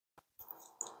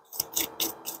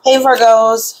Hey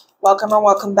Virgos, welcome or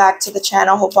welcome back to the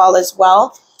channel. Hope all is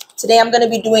well. Today I'm going to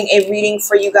be doing a reading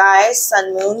for you guys,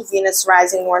 Sun, Moon, Venus,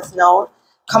 Rising, North Node.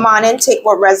 Come on in, take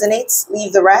what resonates,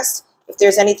 leave the rest. If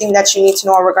there's anything that you need to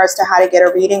know in regards to how to get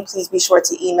a reading, please be sure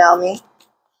to email me.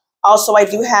 Also, I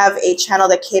do have a channel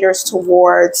that caters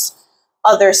towards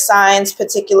other signs,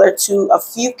 particular to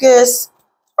Ophiuchus,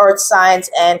 earth signs,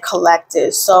 and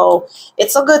collective. So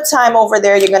it's a good time over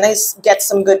there. You're going to get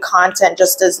some good content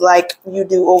just as like you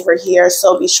do over here.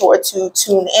 So be sure to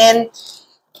tune in.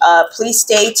 Please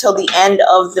stay till the end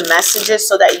of the messages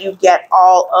so that you get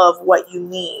all of what you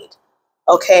need.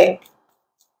 Okay.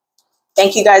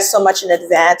 Thank you guys so much in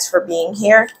advance for being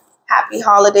here. Happy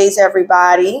holidays,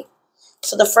 everybody.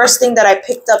 So the first thing that I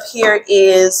picked up here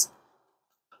is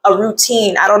a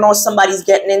routine. I don't know if somebody's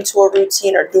getting into a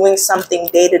routine or doing something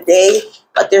day to day,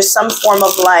 but there's some form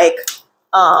of like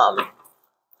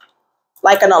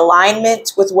an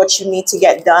alignment with what you need to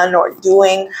get done or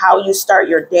doing, how you start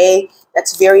your day.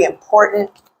 That's very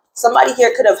important. Somebody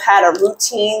here could have had a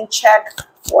routine check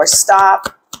or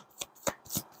stop,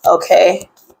 okay,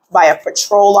 by a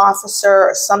patrol officer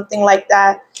or something like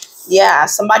that. Yeah,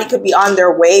 somebody could be on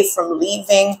their way from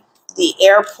leaving the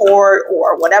airport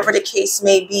or whatever the case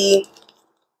may be.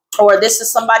 Or this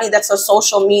is somebody that's a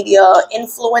social media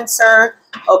influencer.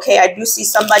 Okay, I do see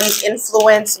somebody's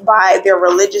influenced by their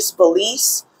religious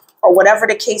beliefs or whatever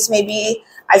the case may be.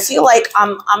 I feel like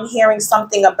I'm hearing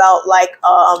something about like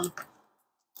a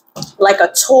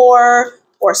tour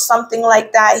or something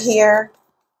like that here.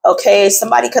 Okay,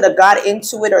 somebody could have got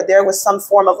into it or there was some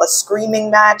form of a screaming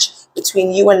match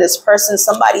between you and this person.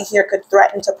 Somebody here could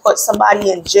threaten to put somebody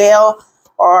in jail,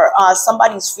 or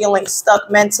somebody's feeling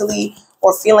stuck mentally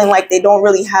or feeling like they don't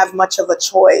really have much of a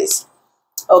choice.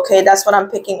 Okay, that's what I'm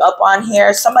picking up on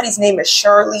here. Somebody's name is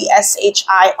Shirley,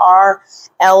 Shirley.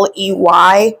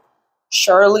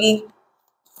 Shirley.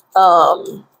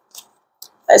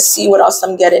 Let's see what else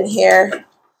I'm getting here.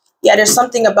 Yeah, there's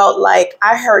something about like,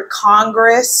 I heard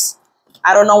Congress.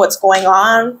 I don't know what's going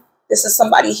on. This is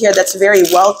somebody here that's very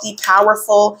wealthy,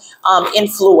 powerful,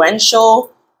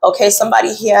 influential. Okay,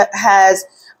 somebody here has,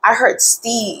 I heard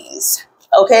steez.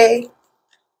 Okay.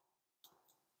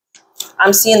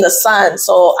 I'm seeing the sun.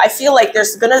 So I feel like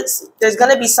there's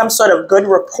gonna be some sort of good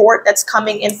report that's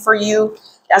coming in for you.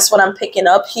 That's what I'm picking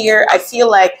up here. I feel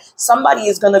like somebody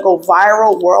is going to go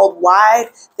viral worldwide.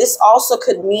 This also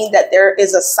could mean that there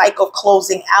is a cycle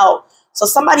closing out. So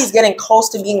somebody's getting close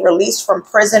to being released from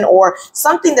prison, or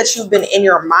something that you've been in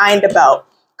your mind about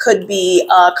could be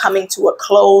coming to a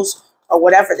close, or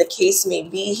whatever the case may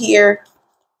be here.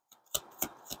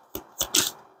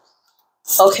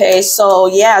 Okay, so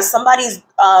yeah, somebody's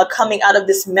coming out of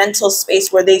this mental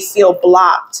space where they feel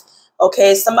blocked.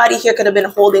 Okay, somebody here could have been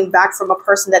holding back from a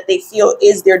person that they feel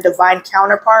is their divine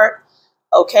counterpart.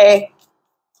 Okay,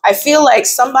 I feel like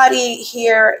somebody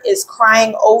here is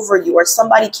crying over you, or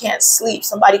somebody can't sleep.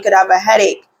 Somebody could have a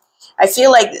headache. I feel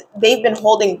like they've been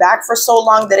holding back for so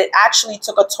long that it actually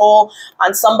took a toll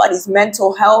on somebody's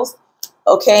mental health.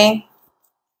 Okay,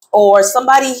 or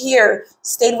somebody here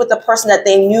stayed with the person that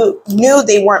they knew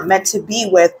they weren't meant to be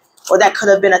with, or that could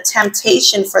have been a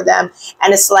temptation for them.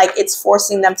 And it's like it's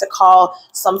forcing them to call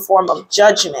some form of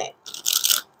judgment.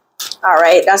 All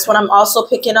right, that's what I'm also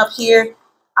picking up here.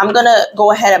 I'm going to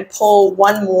go ahead and pull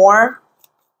one more,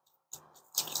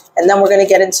 and then we're going to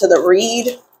get into the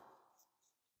read.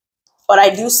 But I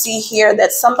do see here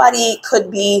that somebody could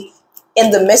be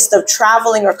in the midst of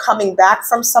traveling or coming back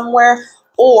from somewhere,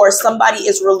 or somebody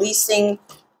is releasing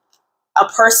a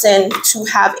person to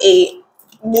have a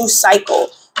new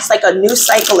cycle. It's like a new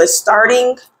cycle is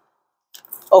starting.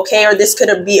 Okay, or this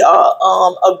could be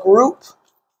a group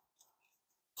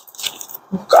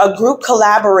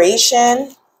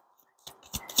collaboration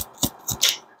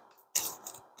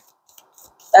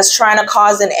that's trying to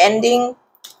cause an ending.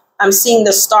 I'm seeing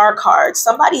the star card.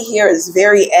 Somebody here is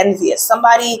very envious.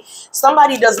 Somebody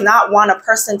does not want a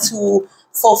person to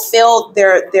fulfill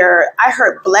their I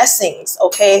heard blessings.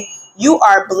 Okay, you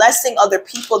are blessing other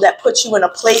people that put you in a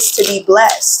place to be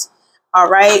blessed. All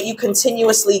right, you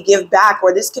continuously give back.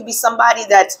 Or this could be somebody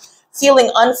that's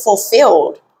feeling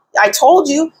unfulfilled. I told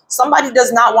you, somebody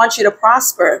does not want you to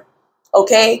prosper.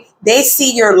 Okay, they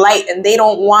see your light and they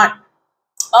don't want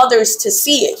others to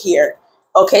see it here.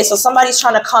 Okay, so somebody's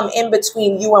trying to come in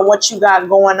between you and what you got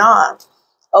going on.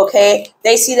 Okay,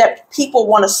 they see that people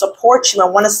want to support you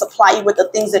and want to supply you with the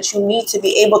things that you need to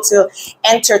be able to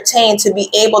entertain, to be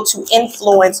able to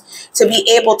influence, to be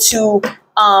able to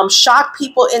shock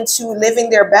people into living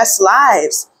their best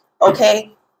lives. Okay,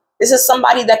 this is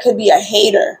somebody that could be a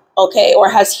hater. okay, or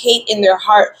has hate in their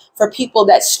heart for people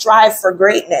that strive for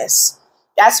greatness.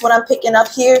 That's what I'm picking up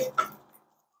here,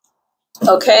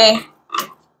 okay?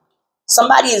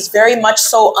 Somebody is very much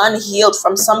so unhealed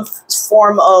from some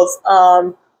form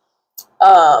of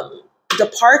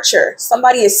departure.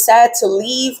 Somebody is sad to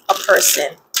leave a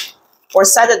person, or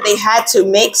sad that they had to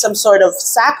make some sort of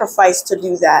sacrifice to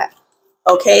do that.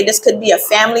 Okay, this could be a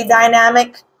family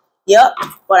dynamic. Yep,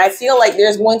 but I feel like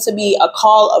there's going to be a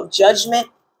call of judgment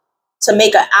to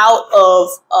make an out of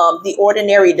the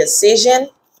ordinary decision.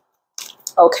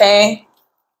 Okay,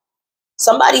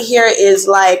 somebody here is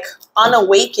like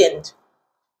unawakened.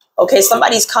 Okay,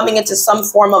 somebody's coming into some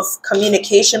form of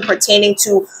communication pertaining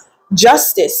to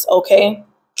justice. Okay,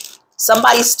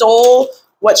 somebody stole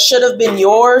what should have been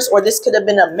yours, or this could have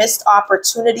been a missed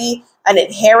opportunity, an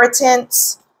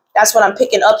inheritance. That's what I'm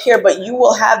picking up here, but you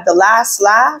will have the last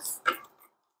laugh.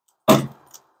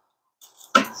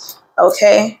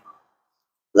 Okay,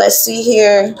 let's see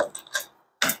here.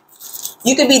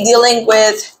 You could be dealing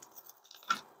with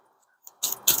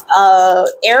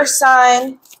air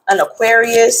sign, an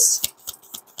Aquarius.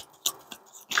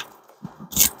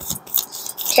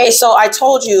 Okay, so I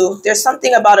told you there's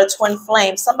something about a twin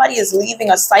flame. Somebody is leaving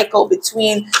a cycle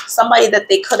between somebody that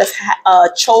they could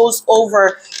have chose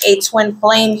over a twin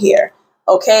flame here.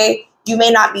 Okay, you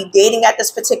may not be dating at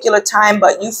this particular time,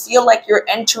 but you feel like you're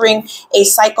entering a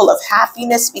cycle of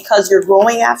happiness because you're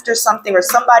going after something, or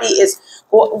somebody is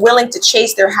willing to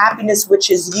chase their happiness,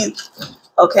 which is you.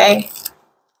 Okay.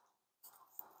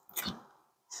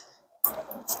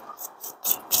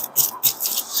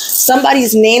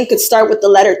 Somebody's name could start with the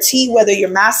letter T, whether you're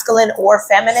masculine or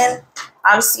feminine.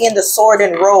 I'm seeing the sword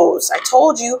and rose. I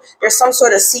told you there's some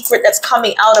sort of secret that's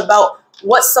coming out about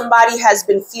what somebody has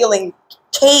been feeling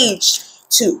caged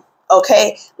to.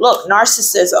 Okay, look,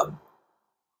 narcissism.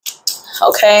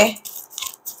 Okay,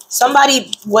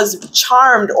 somebody was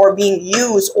charmed or being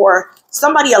used, or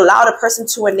somebody allowed a person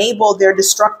to enable their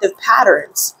destructive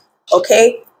patterns.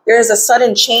 Okay, there is a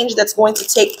sudden change that's going to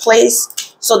take place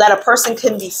so that a person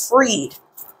can be freed.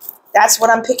 That's what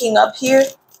I'm picking up here.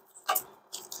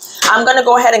 I'm going to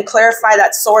go ahead and clarify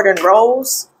that sword and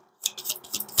rose.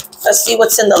 Let's see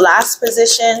what's in the last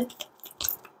position.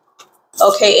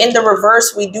 Okay, in the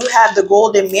reverse, we do have the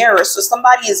golden mirror. So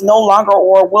somebody is no longer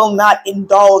or will not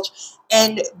indulge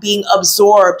in being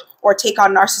absorbed or take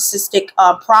on narcissistic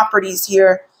properties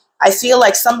here. I feel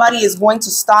like somebody is going to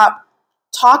stop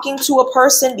talking to a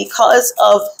person because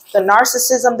of the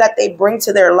narcissism that they bring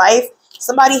to their life.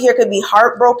 Somebody here could be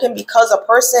heartbroken because a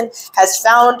person has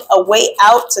found a way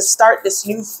out to start this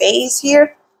new phase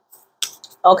here.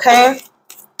 Okay.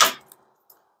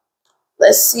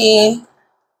 Let's see.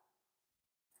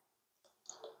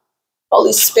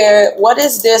 Holy Spirit, what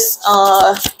is this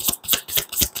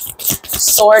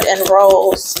sword and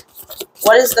rose?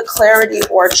 What is the clarity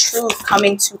or truth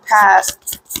coming to pass?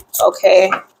 Okay.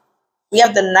 We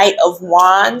have the Knight of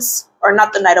Wands, or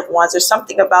not the Knight of Wands. There's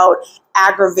something about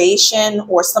aggravation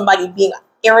or somebody being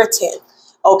irritant.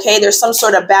 Okay, there's some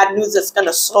sort of bad news that's going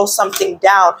to slow something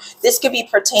down. This could be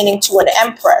pertaining to an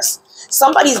Empress.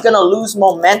 Somebody's going to lose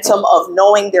momentum of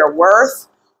knowing their worth,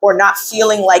 or not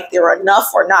feeling like they're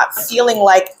enough, or not feeling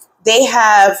like they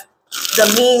have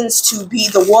the means to be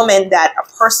the woman that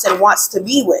a person wants to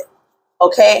be with.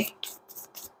 Okay,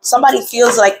 somebody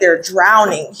feels like they're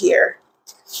drowning here.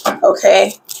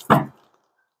 Okay,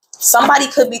 somebody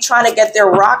could be trying to get their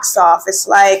rocks off. It's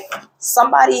like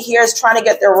somebody here is trying to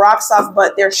get their rocks off,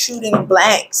 but they're shooting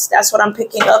blanks. That's what I'm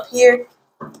picking up here.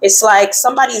 It's like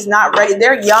somebody's not ready.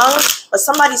 They're young, but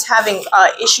somebody's having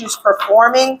issues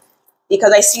performing,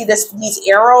 because I see these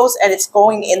arrows and it's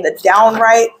going in the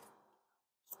downright,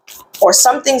 or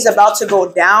something's about to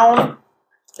go down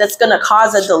that's going to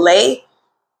cause a delay.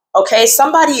 Okay,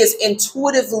 somebody is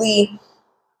intuitively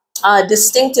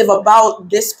distinctive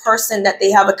about this person that they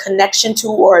have a connection to,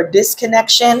 or a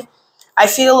disconnection. I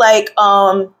feel like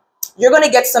you're going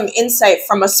to get some insight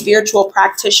from a spiritual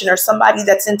practitioner, somebody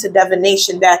that's into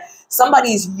divination, that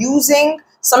somebody's using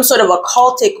some sort of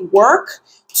occultic work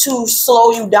to slow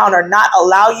you down or not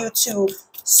allow you to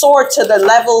soar to the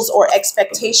levels or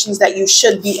expectations that you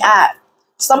should be at.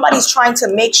 Somebody's trying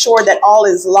to make sure that all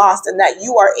is lost and that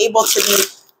you are able to be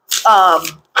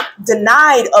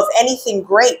denied of anything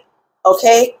great.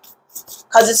 Okay,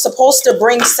 because it's supposed to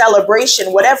bring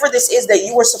celebration. Whatever this is that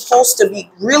you were supposed to be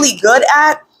really good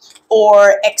at,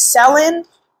 or excel in,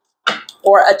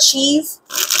 or achieve,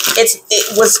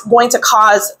 it was going to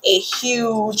cause a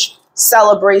huge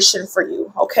celebration for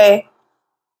you. Okay,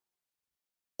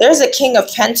 there's a King of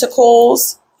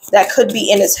Pentacles that could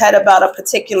be in his head about a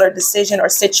particular decision or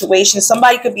situation.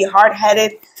 Somebody could be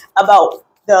hard-headed about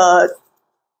the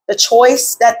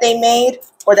choice that they made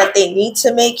or that they need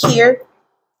to make here.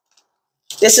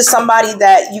 This is somebody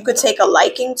that you could take a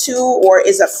liking to or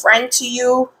is a friend to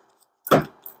you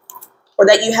or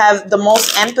that you have the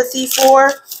most empathy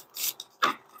for.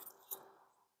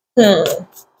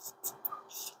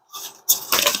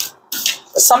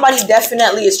 Somebody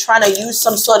definitely is trying to use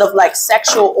some sort of like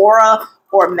sexual aura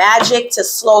or magic to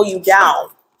slow you down.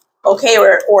 Okay,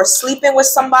 or sleeping with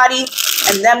somebody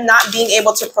and them not being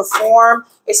able to perform.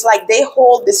 It's like they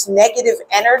hold this negative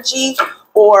energy,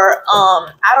 or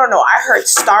I don't know, I heard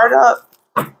startup.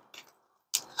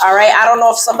 All right, I don't know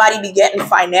if somebody be getting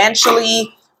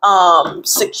financially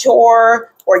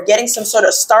secure or getting some sort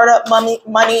of startup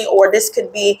money, or this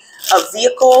could be a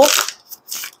vehicle.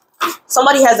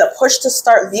 Somebody has a push to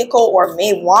start vehicle or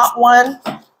may want one.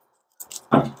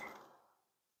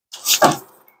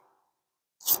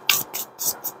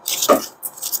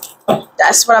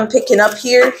 That's what I'm picking up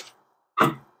here.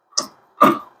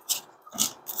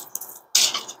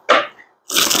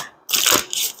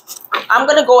 I'm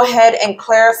going to go ahead and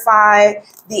clarify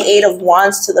the Eight of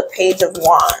Wands to the Page of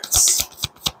Wands.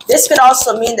 This could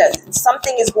also mean that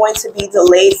something is going to be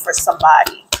delayed for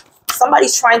somebody.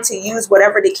 Somebody's trying to use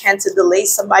whatever they can to delay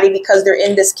somebody because they're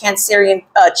in this Cancerian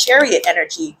chariot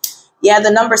energy. Yeah,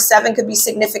 the number 7 could be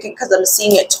significant because I'm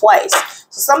seeing it twice.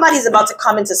 So somebody's about to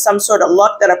come into some sort of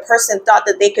luck that a person thought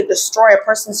that they could destroy a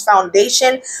person's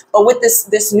foundation. But with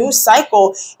this new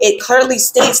cycle, it clearly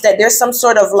states that there's some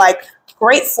sort of like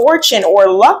great fortune or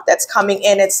luck that's coming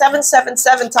in. And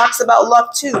 777 talks about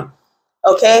luck too.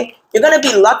 Okay, you're going to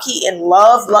be lucky in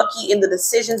love, lucky in the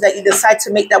decisions that you decide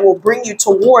to make that will bring you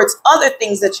towards other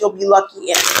things that you'll be lucky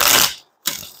in.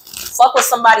 Fuck what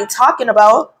somebody talking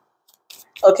about.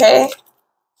 Okay,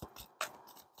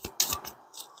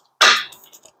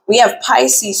 we have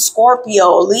Pisces,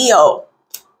 Scorpio, Leo,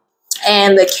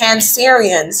 and the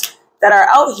Cancerians that are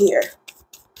out here.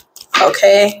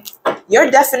 Okay, you're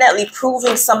definitely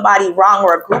proving somebody wrong,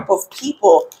 or a group of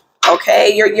people.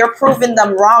 Okay, you're proving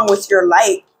them wrong with your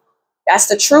light. That's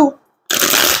the truth.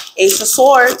 Ace of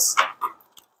Swords.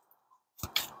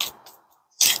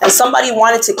 And somebody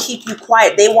wanted to keep you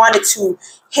quiet. They wanted to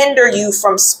hinder you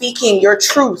from speaking your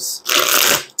truth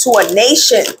to a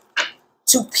nation,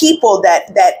 to people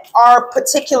that are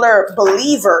particular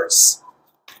believers.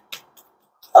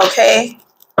 Okay,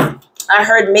 I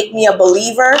heard make me a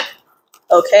believer.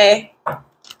 Okay,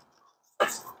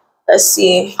 let's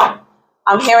see.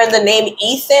 I'm hearing the name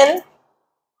Ethan.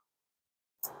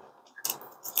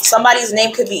 Somebody's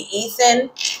name could be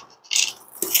Ethan.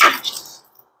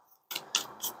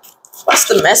 What's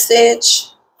the message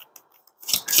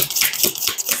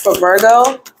for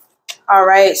Virgo? All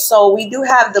right, so we do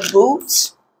have the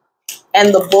boot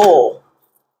and the bull.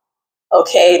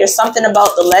 Okay, there's something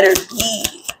about the letter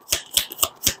B.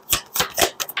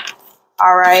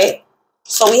 All right,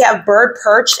 so we have bird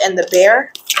perched and the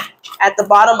bear. At the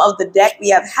bottom of the deck, we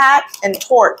have hat and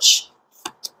torch.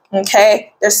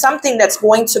 Okay, there's something that's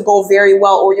going to go very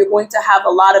well, or you're going to have a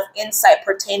lot of insight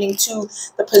pertaining to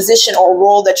the position or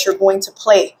role that you're going to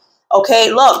play.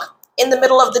 Okay, look, in the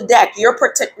middle of the deck, you're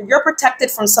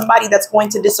protected from somebody that's going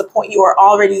to disappoint you or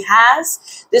already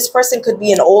has. This person could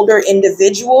be an older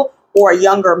individual or a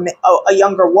younger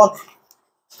woman.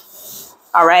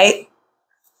 All right,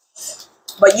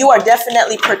 but you are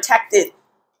definitely protected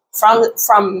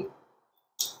from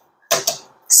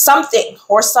something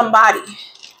or somebody.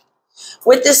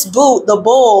 With this boot, the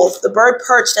bull, the bird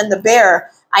perched, and the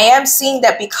bear, I am seeing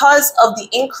that because of the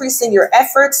increase in your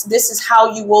efforts, this is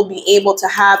how you will be able to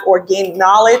have or gain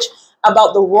knowledge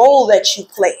about the role that you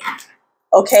play.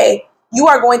 Okay, you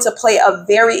are going to play a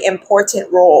very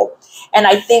important role. And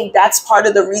I think that's part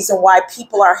of the reason why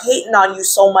people are hating on you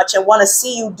so much and want to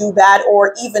see you do bad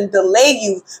or even delay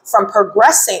you from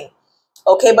progressing.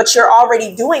 Okay, but you're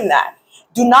already doing that.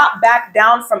 Do not back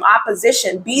down from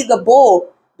opposition. Be the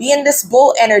bull. Be in this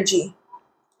bull energy.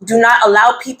 Do not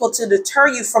allow people to deter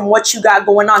you from what you got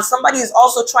going on. Somebody is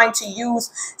also trying to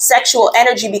use sexual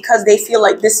energy because they feel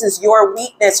like this is your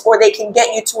weakness, or they can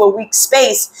get you to a weak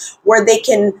space where they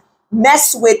can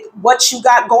mess with what you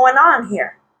got going on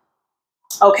here.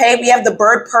 Okay, we have the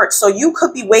bird perch. So you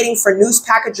could be waiting for news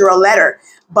package or a letter,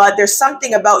 but there's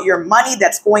something about your money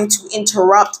that's going to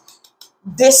interrupt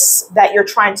this that you're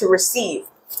trying to receive.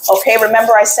 Okay,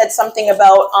 remember I said something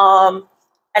about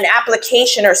an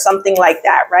application or something like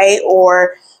that, right?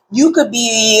 Or you could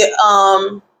be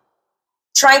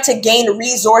trying to gain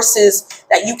resources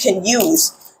that you can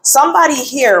use. Somebody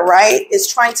here, right, is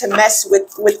trying to mess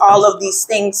with all of these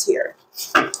things here.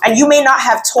 And you may not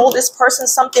have told this person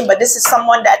something, but this is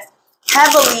someone that's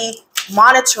heavily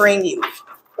monitoring you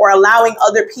or allowing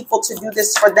other people to do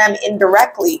this for them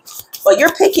indirectly. But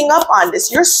you're picking up on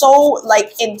this. You're so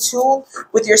like in tune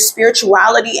with your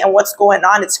spirituality and what's going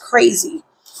on. It's crazy.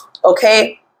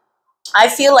 Okay. I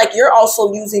feel like you're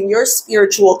also using your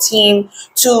spiritual team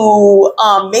to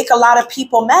make a lot of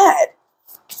people mad.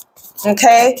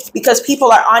 Okay. Because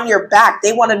people are on your back.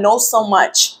 They want to know so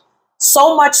much.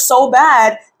 So much, so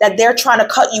bad that they're trying to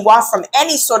cut you off from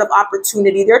any sort of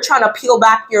opportunity. They're trying to peel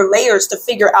back your layers to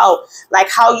figure out like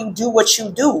how you do what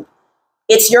you do.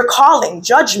 It's your calling,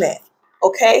 judgment.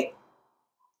 Okay.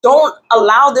 Don't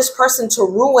allow this person to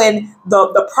ruin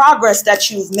the progress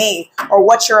that you've made or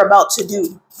what you're about to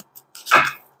do.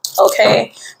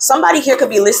 Okay. Somebody here could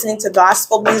be listening to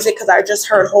gospel music because I just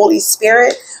heard Holy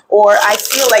Spirit, or I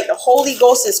feel like the Holy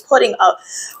Ghost is putting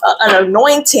an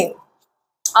anointing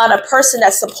on a person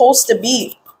that's supposed to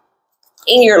be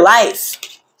in your life.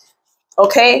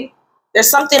 Okay. There's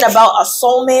something about a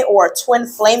soulmate or a twin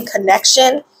flame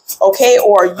connection. Okay.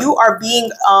 Or you are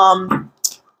being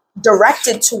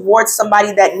directed towards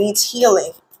somebody that needs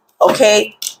healing.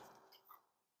 Okay.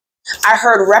 I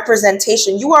heard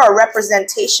representation. You are a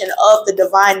representation of the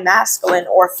divine masculine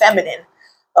or feminine.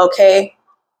 Okay.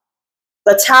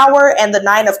 The Tower and the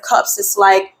Nine of Cups. It's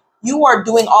like you are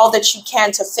doing all that you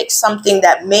can to fix something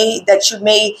that you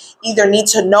may either need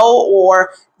to know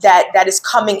or that is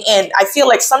coming in. I feel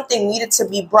like something needed to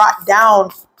be brought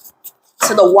down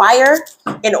to the wire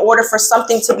in order for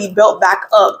something to be built back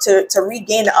up, to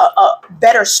regain a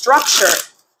better structure.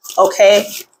 Okay.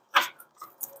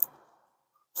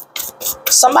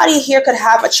 Somebody here could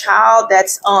have a child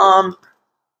that's I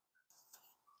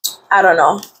don't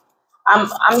know.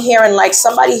 I'm hearing like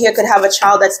somebody here could have a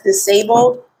child that's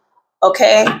disabled.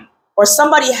 Okay. Or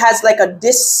somebody has like a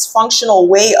dysfunctional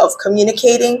way of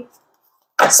communicating.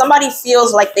 Somebody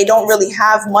feels like they don't really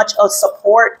have much of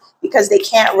support because they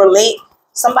can't relate.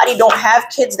 Somebody don't have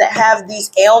kids that have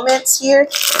these ailments here.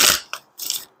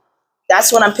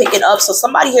 That's what I'm picking up. So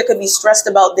somebody here could be stressed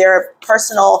about their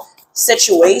personal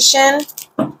situation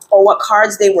or what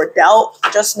cards they were dealt.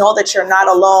 Just know that you're not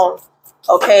alone.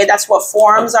 Okay. That's what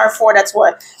forums are for. That's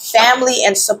what family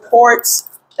and supports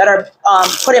that are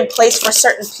put in place for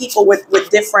certain people with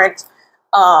different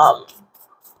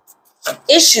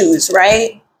issues,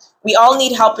 right? We all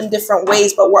need help in different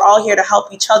ways, but we're all here to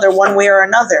help each other one way or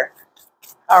another.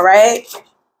 All right.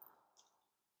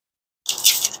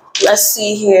 Let's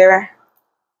see here.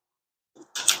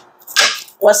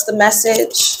 What's the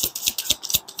message?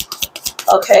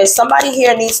 Okay, somebody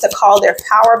here needs to call their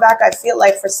power back. I feel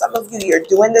like for some of you, you're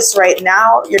doing this right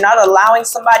now. You're not allowing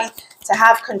somebody to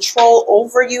have control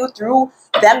over you through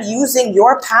them using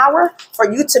your power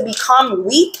for you to become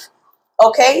weak.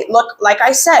 Okay, look, like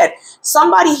I said,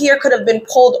 somebody here could have been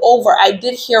pulled over. I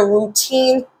did hear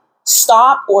routine,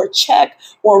 stop or check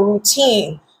or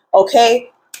routine.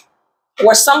 Okay,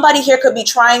 or somebody here could be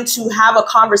trying to have a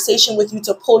conversation with you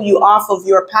to pull you off of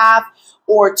your path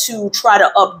or to try to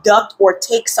abduct or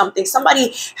take something.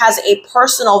 Somebody has a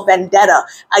personal vendetta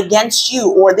against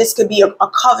you, or this could be a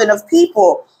coven of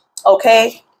people.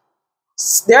 Okay,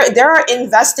 there are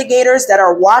investigators that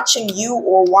are watching you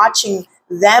or watching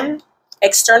them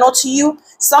external to you.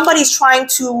 Somebody's trying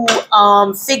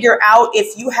to figure out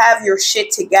if you have your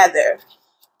shit together.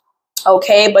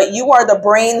 Okay, but you are the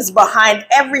brains behind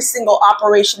every single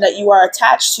operation that you are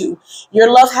attached to.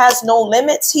 Your love has no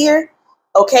limits here.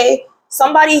 Okay,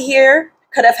 somebody here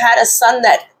could have had a son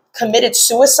that committed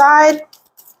suicide.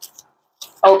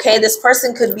 Okay, this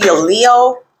person could be a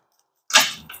Leo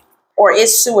or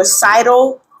is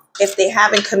suicidal if they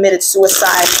haven't committed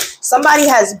suicide. Somebody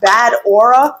has bad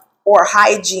aura or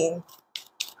hygiene.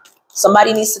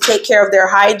 Somebody needs to take care of their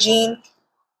hygiene.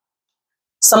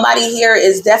 Somebody here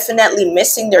is definitely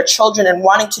missing their children and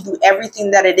wanting to do everything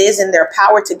that it is in their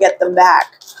power to get them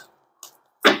back.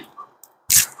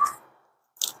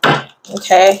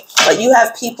 Okay, but you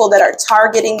have people that are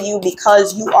targeting you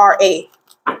because you are a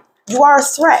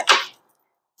threat.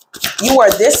 You are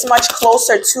this much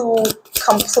closer to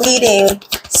completing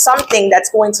something that's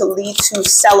going to lead to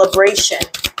celebration.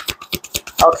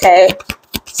 Okay,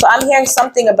 so I'm hearing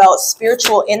something about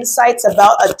spiritual insights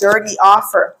about a dirty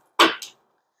offer.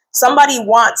 Somebody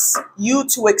wants you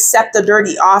to accept a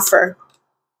dirty offer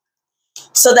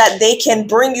so that they can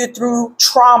bring you through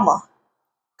trauma.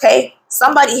 Okay,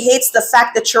 somebody hates the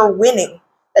fact that you're winning,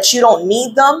 that you don't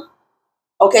need them.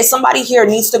 Okay, somebody here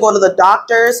needs to go to the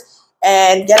doctors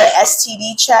and get an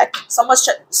STD check.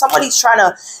 Somebody's trying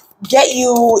to get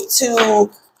you to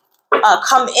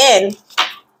come in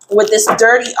with this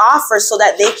dirty offer so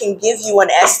that they can give you an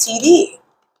STD.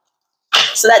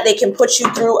 so that they can put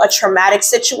you through a traumatic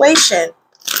situation.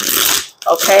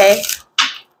 Okay?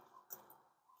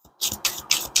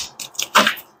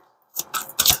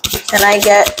 Can I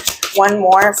get one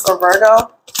more for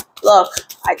Virgo? Look,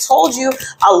 I told you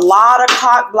a lot of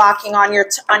cock blocking on your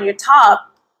top.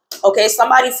 Okay,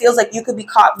 somebody feels like you could be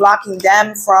caught blocking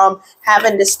them from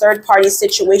having this third party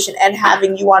situation and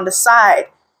having you on the side.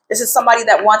 This is somebody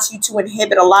that wants you to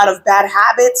inhibit a lot of bad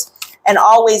habits and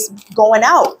always going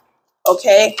out.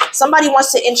 Okay, somebody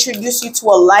wants to introduce you to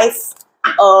a life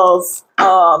of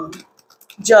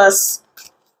just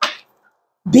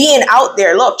being out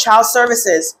there. Look, child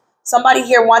services. Somebody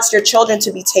here wants your children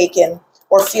to be taken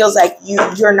or feels like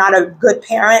you're not a good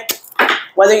parent,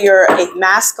 whether you're a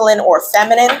masculine or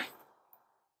feminine.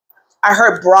 I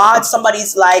heard broad.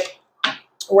 Somebody's like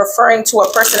referring to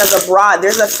a person as a broad.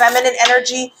 There's a feminine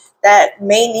energy that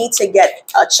may need to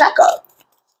get a checkup.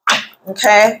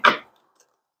 Okay?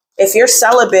 If you're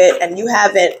celibate and you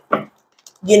haven't,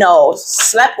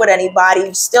 slept with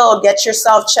anybody, still get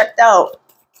yourself checked out.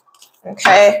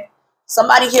 Okay?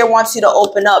 Somebody here wants you to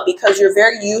open up because you're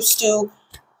very used to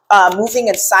moving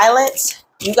in silence.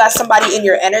 You got somebody in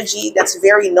your energy that's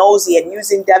very nosy and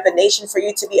using divination for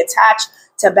you to be attached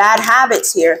to bad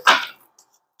habits here.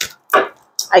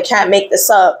 I can't make this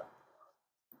up.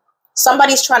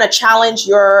 Somebody's trying to challenge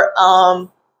your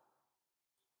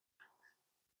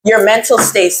mental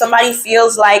state. Somebody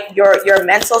feels like your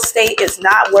mental state is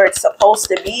not where it's supposed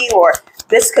to be, or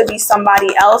this could be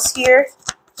somebody else here.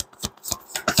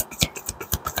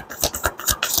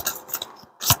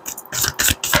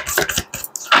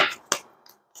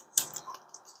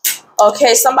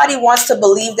 Okay, somebody wants to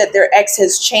believe that their ex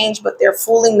has changed, but they're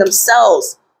fooling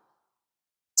themselves.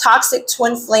 Toxic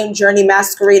twin flame journey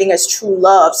masquerading as true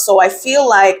love. So I feel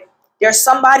like there's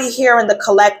somebody here in the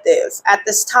collective at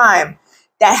this time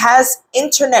that has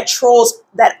internet trolls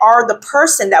that are the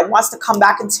person that wants to come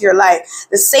back into your life.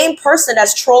 The same person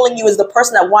that's trolling you is the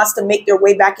person that wants to make their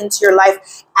way back into your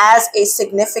life as a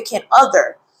significant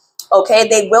other. Okay,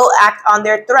 they will act on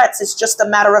their threats. It's just a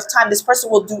matter of time. This person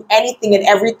will do anything and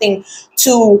everything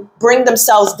to bring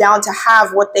themselves down to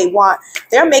have what they want.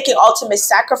 They're making ultimate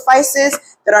sacrifices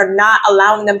that are not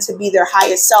allowing them to be their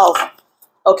highest self.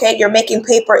 Okay, you're making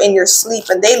paper in your sleep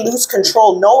and they lose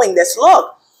control knowing this.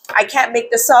 Look, I can't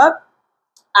make this up.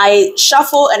 I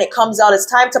shuffle and it comes out. It's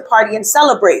time to party and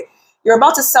celebrate. You're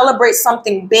about to celebrate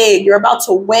something big. You're about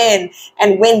to win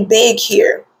and win big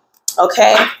here.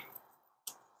 Okay.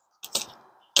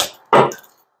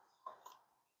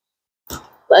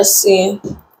 Let's see.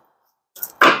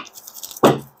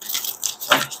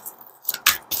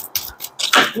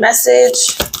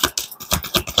 Message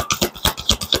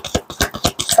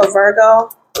for Virgo.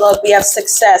 Look, we have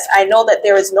success. I know that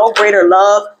there is no greater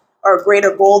love or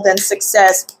greater goal than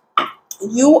success.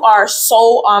 You are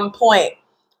so on point.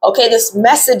 Okay, this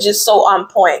message is so on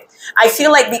point. I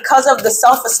feel like because of the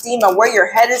self-esteem and where your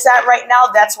head is at right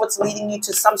now, that's what's leading you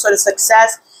to some sort of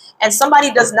success. And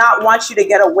somebody does not want you to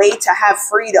get away to have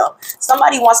freedom.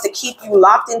 Somebody wants to keep you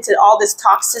locked into all this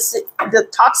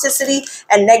toxicity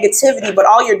and negativity, but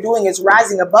all you're doing is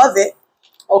rising above it.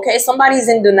 Okay, somebody's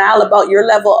in denial about your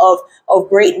level of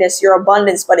greatness, your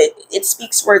abundance, but it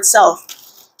speaks for itself.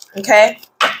 Okay,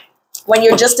 when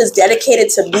you're just as dedicated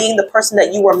to being the person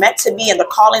that you were meant to be and the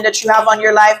calling that you have on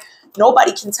your life,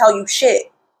 nobody can tell you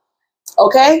shit.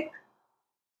 Okay,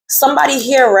 somebody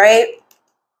here, right?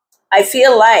 I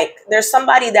feel like there's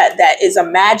somebody that is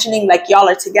imagining like y'all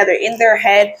are together in their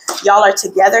head. Y'all are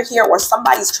together here, or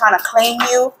somebody's trying to claim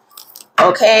you.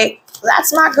 Okay,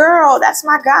 that's my girl. That's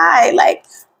my guy. Like,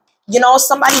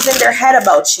 somebody's in their head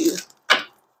about you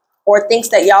or thinks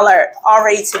that y'all are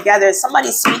already together.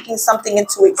 Somebody's speaking something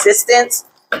into existence.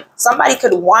 Somebody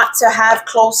could want to have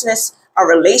closeness, a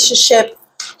relationship,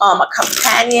 a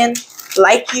companion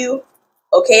like you.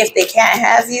 Okay, if they can't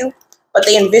have you, but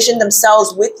they envision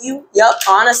themselves with you. Yup,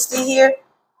 honesty here.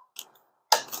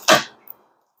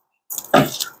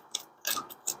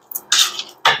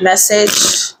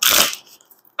 Message.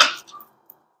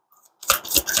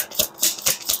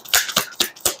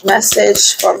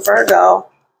 Message for Virgo.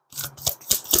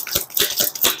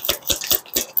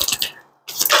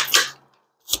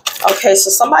 Okay, so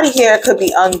somebody here could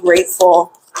be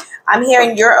ungrateful. I'm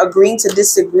hearing you're agreeing to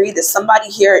disagree, that somebody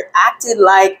here acted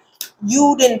like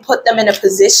you didn't put them in a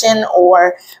position,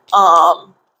 or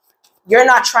you're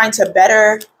not trying to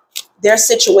better their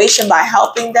situation by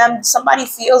helping them. Somebody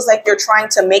feels like you're trying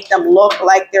to make them look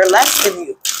like they're less than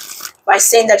you by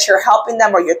saying that you're helping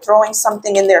them or you're throwing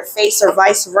something in their face or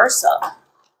vice versa.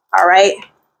 All right.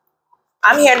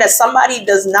 I'm hearing that somebody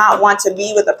does not want to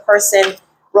be with a person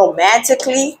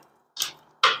romantically.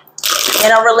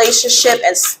 in a relationship,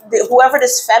 and whoever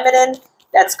this feminine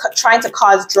that's trying to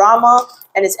cause drama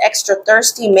and is extra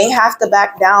thirsty may have to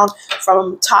back down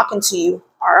from talking to you,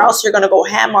 or else you're going to go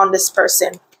ham on this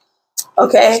person.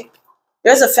 Okay?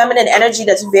 There's a feminine energy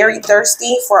that's very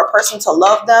thirsty for a person to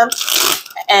love them,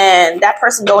 and that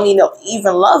person don't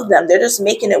even love them. They're just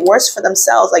making it worse for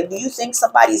themselves. Like, do you think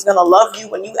somebody's going to love you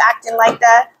when you acting like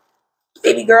that?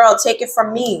 Baby girl, take it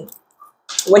from me.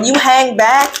 When you hang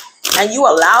back and you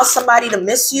allow somebody to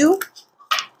miss you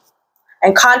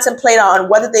and contemplate on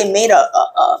whether they made a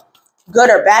good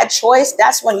or bad choice,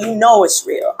 that's when you know it's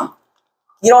real.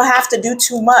 You don't have to do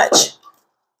too much.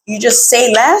 You just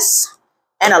say less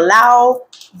and allow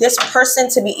this person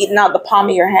to be eaten out the palm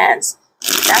of your hands.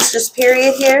 That's just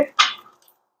period here.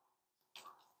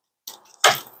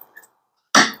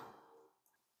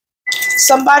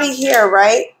 Somebody here,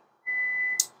 right?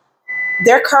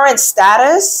 Their current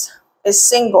status is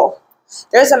single.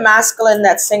 There's a masculine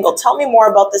that's single. Tell me more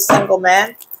about this single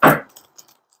man.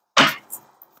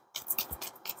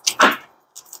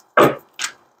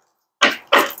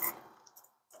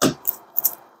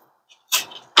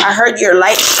 I heard your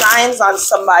light shines on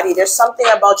somebody. There's something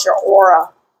about your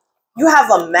aura. You have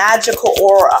a magical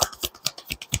aura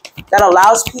that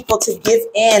allows people to give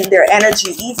in their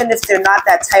energy, even if they're not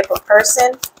that type of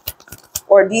person,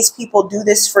 or these people do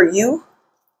this for you.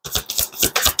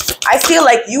 I feel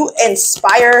like you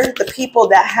inspire the people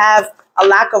that have a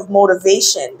lack of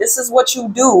motivation. This is what you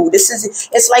do.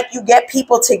 It's like you get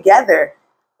people together,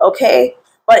 okay?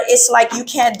 But it's like you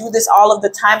can't do this all of the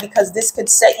time, because this could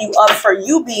set you up for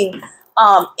you being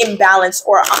imbalanced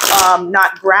or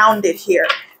not grounded here,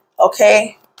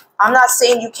 okay? I'm not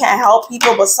saying you can't help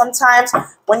people, but sometimes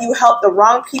when you help the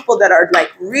wrong people that are like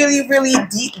really, really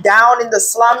deep down in the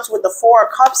slums with the Four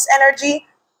of Cups energy,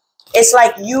 it's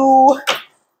like you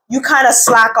kind of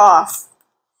slack off.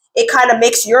 It kind of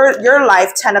makes your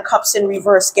life, Ten of Cups in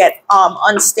reverse, get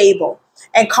unstable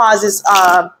and causes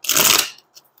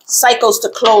cycles to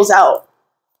close out.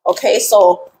 Okay,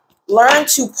 so learn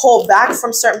to pull back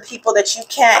from certain people that you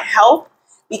can't help,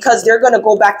 because they're going to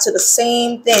go back to the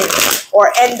same thing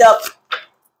or end up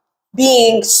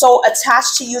being so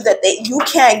attached to you that you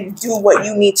can't do what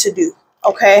you need to do.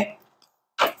 Okay,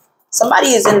 somebody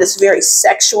is in this very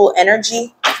sexual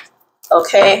energy.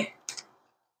 Okay,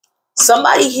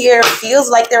 somebody here feels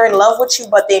like they're in love with you,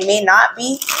 but they may not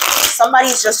be.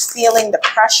 Somebody's just feeling the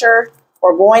pressure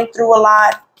or going through a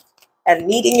lot and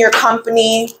needing your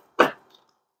company.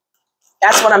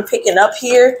 That's what I'm picking up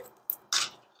here.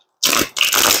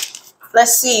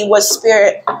 Let's see what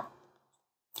Spirit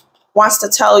wants to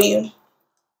tell you.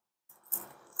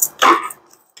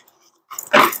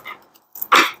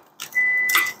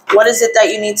 What is it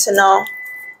that you need to know?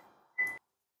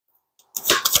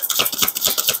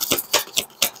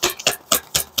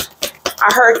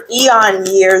 I heard eon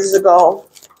years ago.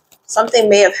 Something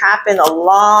may have happened a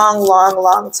long, long,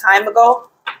 long time ago.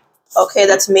 Okay,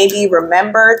 that's maybe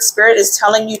remembered. Spirit is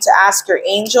telling you to ask your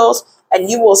angels, and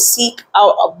you will seek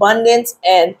out abundance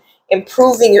and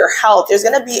improving your health. There's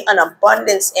going to be an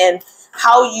abundance in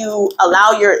how you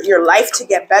allow your life to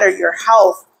get better, your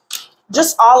health,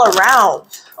 just all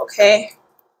around, okay?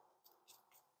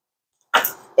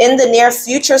 In the near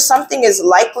future, something is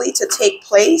likely to take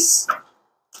place.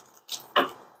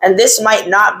 And this might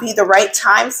not be the right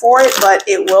time for it, but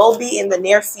it will be in the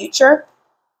near future.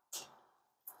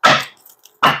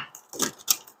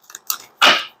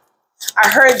 I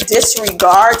heard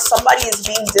disregard. Somebody is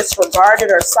being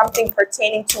disregarded, or something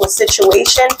pertaining to a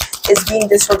situation is being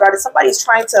disregarded. Somebody's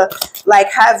trying to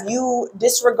like have you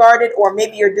disregarded, or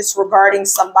maybe you're disregarding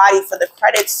somebody for the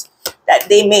credits that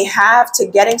they may have to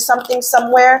getting something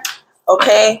somewhere.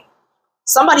 Okay.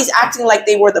 Somebody's acting like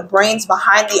they were the brains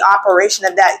behind the operation,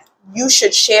 and that you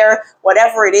should share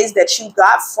whatever it is that you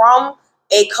got from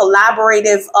a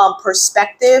collaborative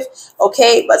perspective,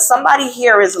 okay? But somebody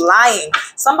here is lying.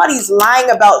 Somebody's lying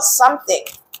about something,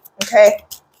 okay?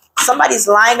 Somebody's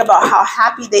lying about how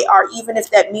happy they are, even if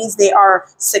that means they are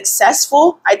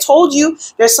successful. I told you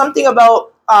there's something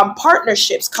about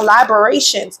partnerships,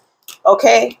 collaborations,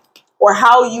 okay? Or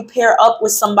how you pair up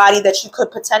with somebody that you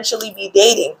could potentially be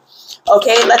dating.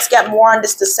 Okay, let's get more on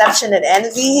this deception and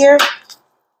envy here.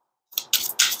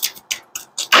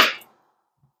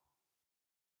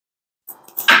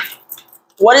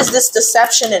 What is this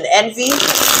deception and envy?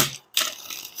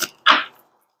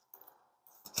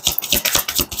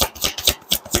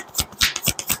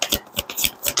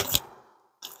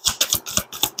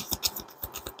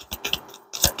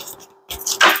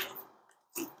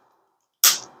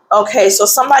 Okay, so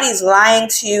somebody's lying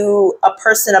to a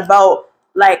person about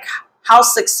like how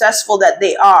successful that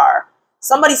they are.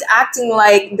 Somebody's acting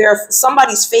like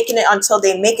somebody's faking it until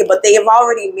they make it, but they have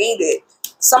already made it.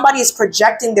 Somebody is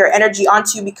projecting their energy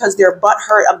onto you because they're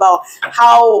butthurt about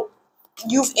how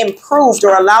you've improved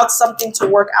or allowed something to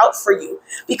work out for you.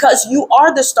 Because you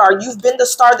are the star. You've been the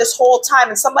star this whole time,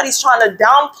 and somebody's trying to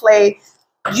downplay,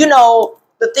 you know,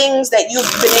 the things that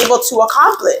you've been able to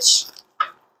accomplish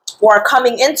or are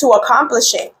coming into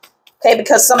accomplishing. Okay,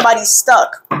 because somebody's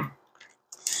stuck.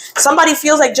 Somebody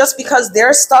feels like just because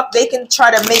they're stuck, they can try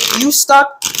to make you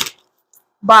stuck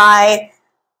by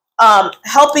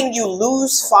helping you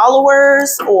lose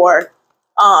followers or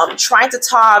trying to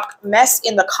talk mess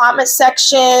in the comment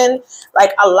section.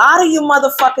 Like, a lot of you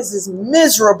motherfuckers is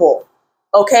miserable,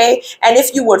 okay? And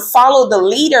if you would follow the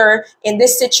leader in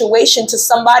this situation to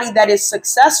somebody that is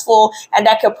successful and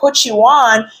that could put you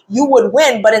on, you would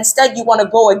win. But instead, you want to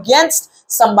go against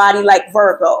somebody like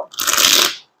Virgo.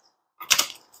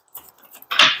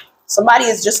 Somebody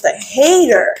is just a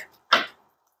hater.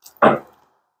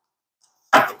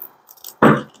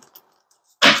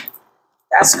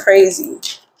 That's crazy.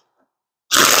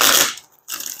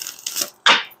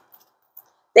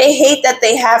 They hate that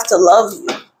they have to love you.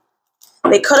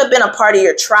 They could have been a part of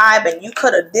your tribe and you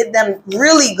could have did them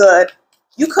really good.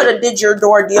 You could have did your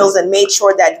door deals and made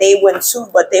sure that they went too,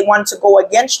 but they wanted to go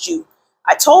against you.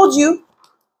 I told you.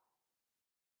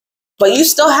 But you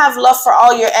still have love for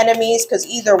all your enemies, because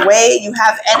either way, you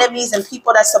have enemies and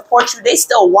people that support you. They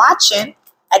still watching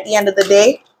at the end of the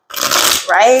day,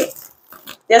 right?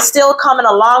 They're still coming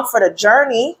along for the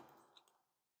journey,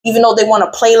 even though they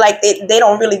want to play like they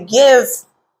don't really give.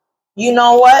 You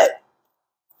know what?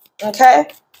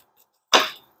 Okay.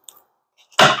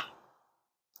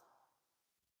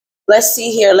 Let's see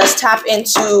here. Let's tap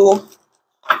into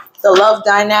the love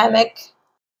dynamic.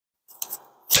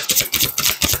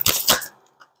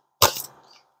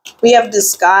 We have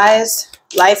disguise,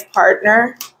 life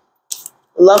partner,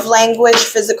 love language,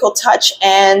 physical touch,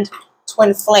 and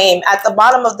twin flame. At the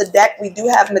bottom of the deck, we do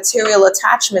have material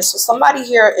attachment. So somebody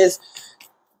here is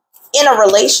in a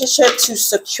relationship to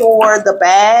secure the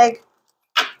bag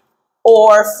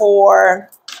or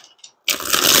for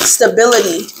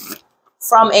stability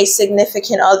from a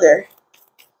significant other.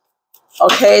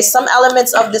 Okay, some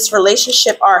elements of this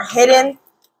relationship are hidden,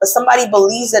 but somebody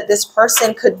believes that this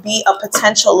person could be a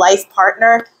potential life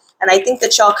partner. And I think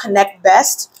that y'all connect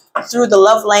best through the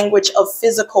love language of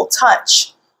physical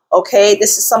touch. Okay,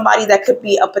 this is somebody that could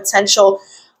be a potential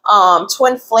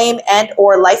twin flame and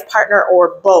or life partner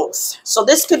or both. So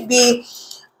this could be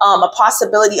a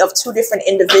possibility of two different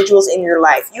individuals in your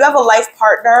life. You have a life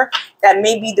partner that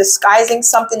may be disguising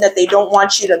something that they don't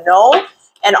want you to know,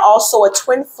 and also a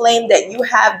twin flame that you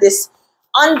have this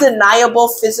undeniable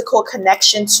physical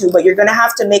connection to, but you're going to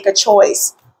have to make a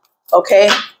choice. Okay,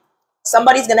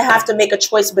 somebody's going to have to make a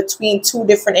choice between two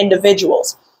different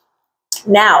individuals.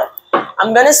 Now,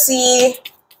 I'm going to see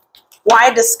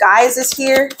why disguise is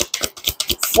here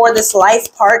for this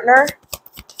life partner.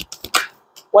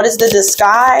 What is the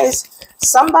disguise?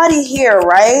 Somebody here,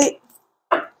 right?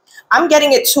 I'm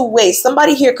getting it two ways.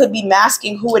 Somebody here could be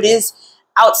masking who it is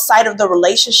outside of the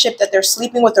relationship that they're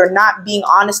sleeping with, or not being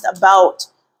honest about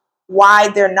why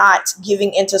they're not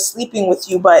giving into sleeping with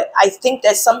you. But I think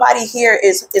that somebody here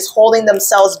is holding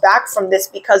themselves back from this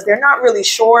because they're not really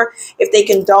sure if they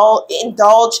can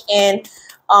indulge in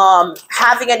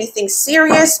having anything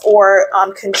serious or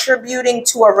contributing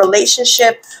to a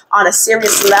relationship on a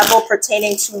serious level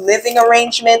pertaining to living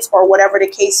arrangements or whatever the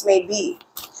case may be.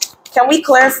 Can we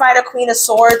clarify the Queen of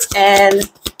Swords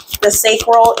and the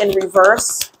sacral in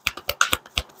reverse?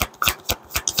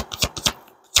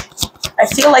 I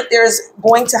feel like there's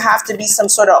going to have to be some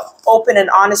sort of open and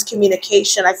honest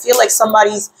communication. I feel like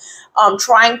somebody's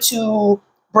trying to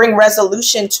bring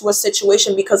resolution to a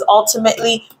situation because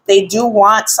ultimately they do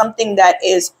want something that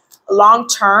is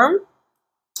long-term.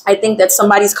 I think that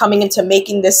somebody's coming into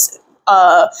making this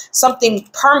something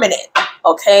permanent,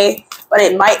 okay? But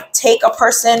it might take a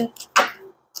person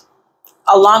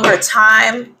a longer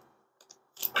time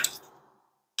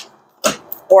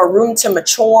or room to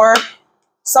mature.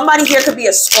 Somebody here could be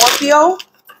a Scorpio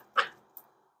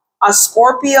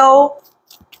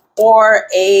or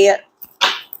a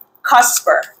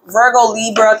cusper, Virgo,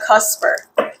 Libra, cusper,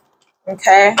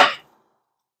 okay?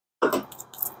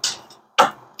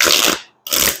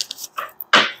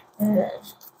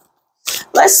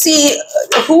 Let's see,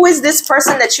 who is this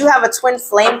person that you have a twin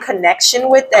flame connection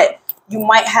with that you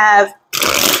might have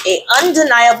an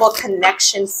undeniable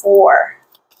connection for?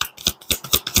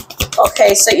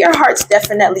 Okay, so your heart's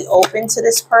definitely open to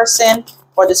this person.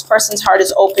 or this person's heart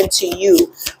is open to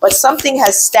you. But something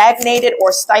has stagnated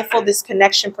or stifled this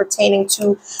connection pertaining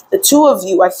to the two of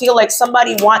you. I feel like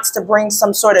somebody wants to bring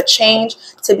some sort of change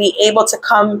to be able to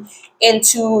come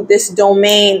into this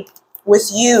domain with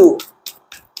you.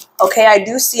 Okay, I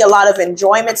do see a lot of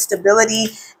enjoyment, stability,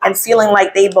 and feeling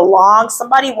like they belong.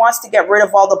 Somebody wants to get rid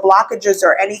of all the blockages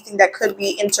or anything that could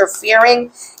be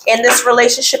interfering in this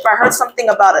relationship. I heard something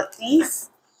about a thief.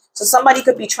 So somebody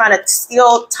could be trying to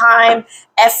steal time,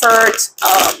 effort,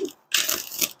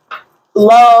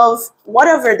 love,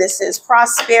 whatever this is,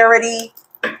 prosperity,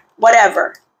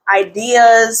 whatever,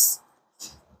 ideas.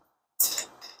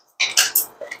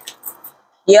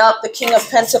 Yep, the King of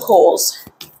Pentacles.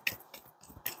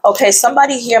 Okay,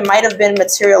 somebody here might have been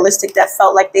materialistic that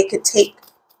felt like they could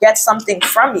get something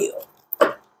from you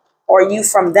or you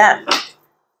from them.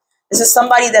 This is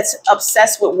somebody that's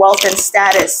obsessed with wealth and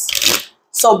status.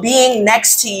 So being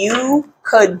next to you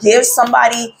could give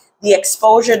somebody the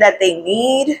exposure that they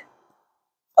need.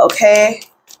 Okay.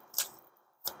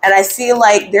 And I feel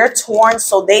like they're torn,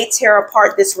 so they tear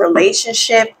apart this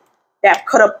relationship that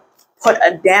could have put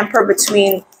a damper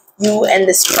between you and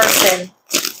this person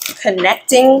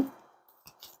connecting.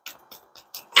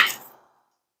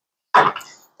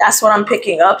 That's what I'm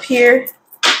picking up here.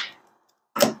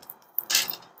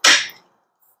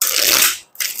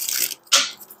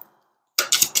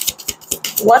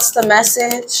 What's the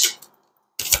message?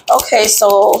 Okay,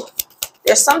 so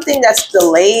there's something that's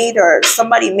delayed, or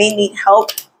somebody may need help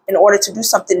in order to do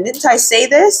something. Didn't I say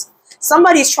this?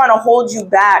 Somebody's trying to hold you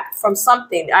back from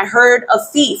something. I heard a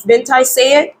thief. Didn't I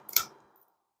say it?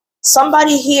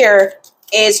 Somebody here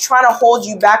is trying to hold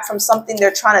you back from something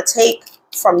they're trying to take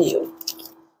from you.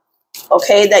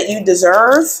 Okay, that you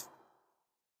deserve.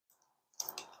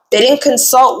 They didn't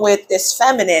consult with this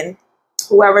feminine,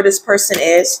 whoever this person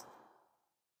is.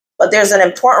 But there's an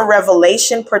important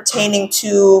revelation pertaining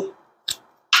to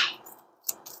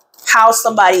how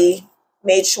somebody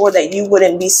made sure that you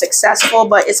wouldn't be successful,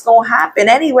 but it's going to happen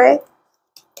anyway.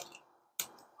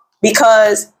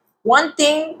 Because one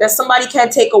thing that somebody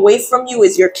can't take away from you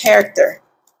is your character.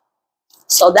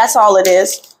 So that's all it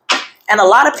is. And a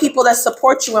lot of people that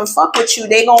support you and fuck with you,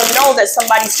 they gonna know that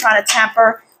somebody's trying to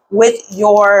tamper with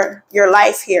your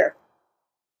life here.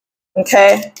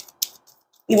 Okay?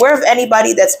 Beware of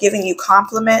anybody that's giving you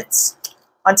compliments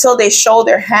until they show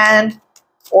their hand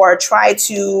or try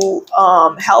to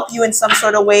help you in some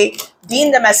sort of way.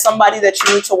 Deem them as somebody that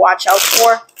you need to watch out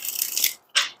for.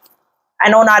 I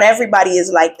know not everybody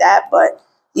is like that, but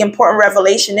the important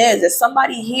revelation is that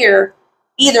somebody here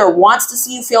either wants to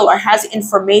see you fail or has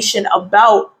information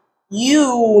about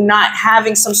you not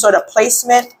having some sort of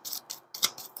placement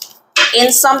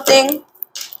in something.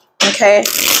 Okay?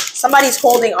 Somebody's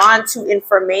holding on to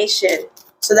information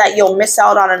so that you'll miss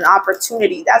out on an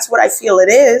opportunity. That's what I feel it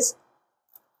is.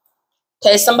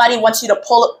 Okay, somebody wants you to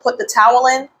put the towel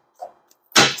in.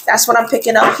 That's what I'm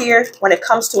picking up here when it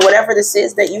comes to whatever this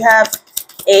is that you have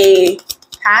a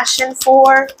passion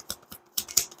for.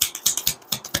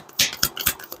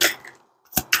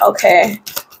 Okay.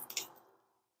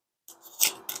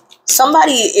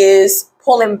 Somebody is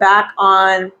pulling back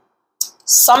on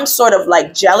some sort of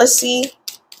like jealousy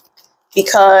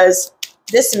because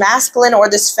this masculine or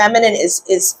this feminine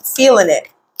is feeling it.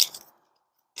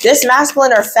 This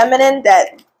masculine or feminine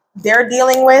that they're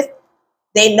dealing with,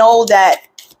 they know that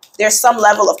there's some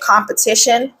level of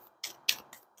competition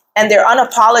and they're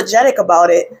unapologetic about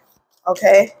it.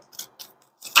 Okay.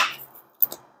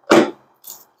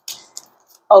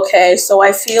 Okay, so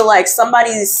I feel like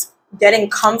somebody's getting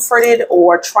comforted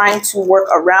or trying to work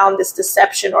around this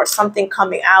deception or something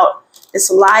coming out, this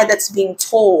lie that's being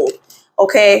told.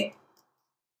 Okay.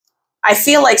 I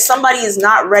feel like somebody is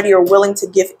not ready or willing to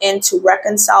give in to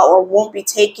reconcile or won't be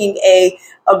taking a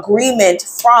agreement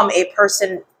from a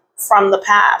person from the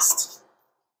past.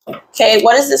 Okay,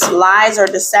 what is this lies or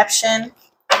deception?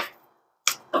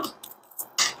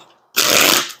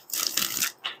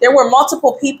 There were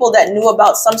multiple people that knew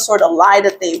about some sort of lie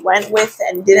that they went with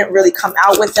and didn't really come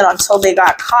out with it until they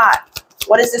got caught.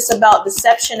 What is this about?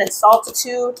 Deception and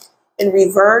solitude in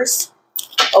reverse.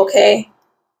 Okay.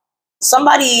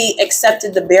 Somebody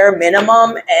accepted the bare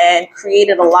minimum and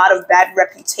created a lot of bad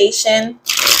reputation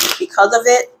because of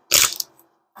it.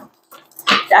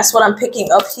 That's what I'm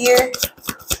picking up here.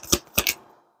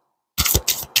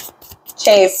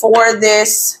 Okay, for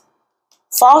this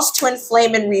false twin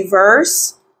flame in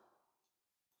reverse,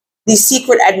 the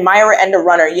secret admirer and the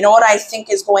runner. You know what I think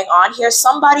is going on here?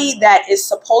 Somebody that is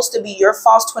supposed to be your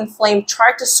false twin flame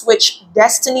tried to switch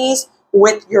destinies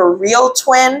with your real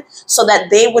twin so that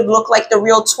they would look like the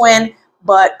real twin,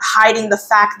 but hiding the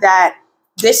fact that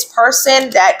this person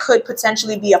that could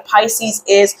potentially be a Pisces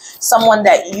is someone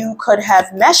that you could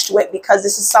have meshed with, because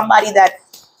this is somebody that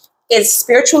is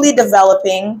spiritually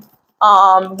developing,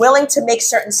 willing to make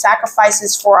certain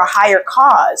sacrifices for a higher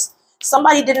cause.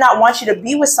 Somebody did not want you to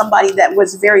be with somebody that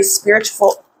was very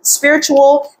spiritual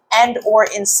and or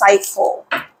insightful.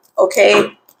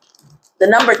 Okay. The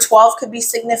number 12 could be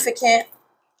significant.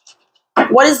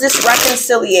 What is this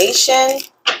reconciliation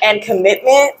and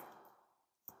commitment?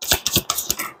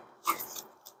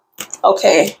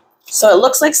 Okay, so it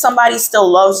looks like somebody still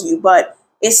loves you, but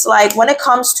it's like when it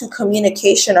comes to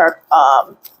communication or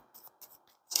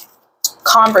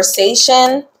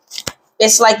conversation,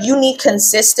 it's like you need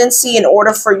consistency in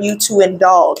order for you to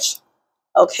indulge.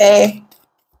 Okay,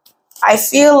 I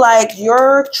feel like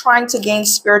you're trying to gain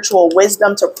spiritual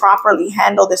wisdom to properly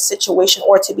handle this situation,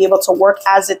 or to be able to work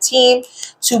as a team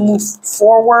to move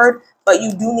forward, but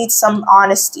you do need some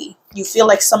honesty. You feel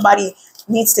like somebody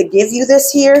needs to give you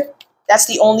this here. That's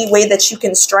the only way that you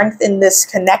can strengthen this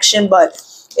connection. But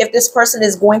if this person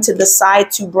is going to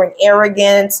decide to bring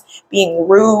arrogance, being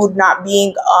rude, not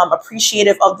being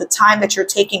appreciative of the time that you're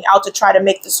taking out to try to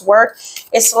make this work,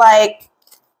 it's like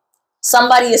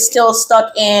somebody is still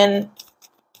stuck in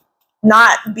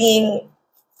not being,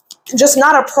 just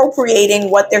not appropriating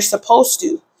what they're supposed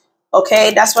to.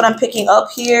 Okay, that's what I'm picking up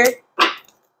here.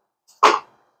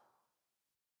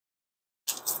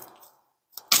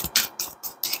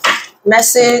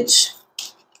 Message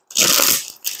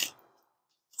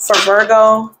for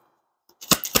Virgo.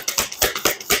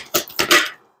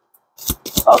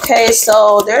 Okay,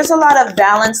 so there's a lot of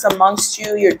balance amongst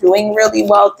you. You're doing really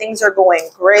well. Things are going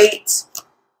great.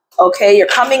 Okay, you're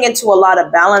coming into a lot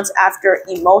of balance after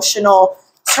emotional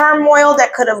turmoil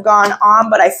that could have gone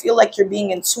on, but I feel like you're being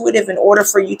intuitive in order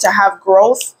for you to have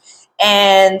growth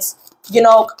and, you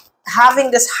know,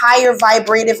 having this higher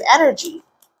vibrative energy.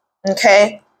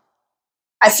 Okay.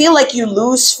 I feel like you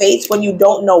lose faith when you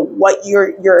don't know what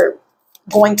you're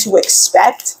going to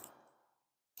expect.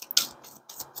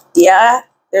 Yeah,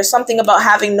 there's something about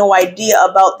having no idea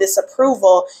about this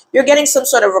approval. You're getting some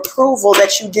sort of approval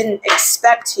that you didn't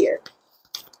expect here.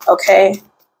 Okay.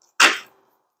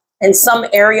 In some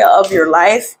area of your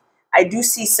life, I do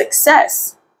see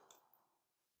success.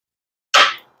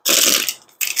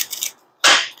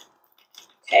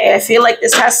 Okay, I feel like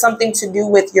this has something to do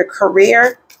with your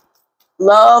career,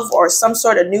 love, or some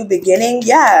sort of new beginning.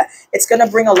 Yeah, it's going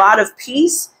to bring a lot of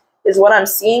peace is what I'm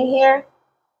seeing here.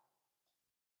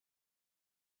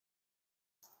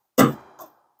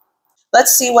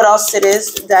 Let's see what else it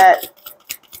is that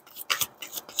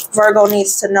Virgo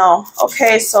needs to know.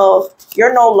 Okay, so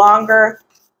you're no longer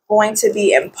going to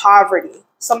be in poverty.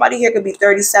 Somebody here could be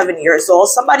 37 years old.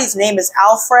 Somebody's name is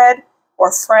Alfred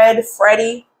or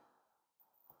Freddie.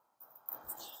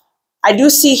 I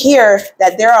do see here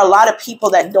that there are a lot of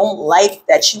people that don't like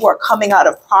that you are coming out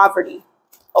of poverty,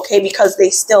 okay, because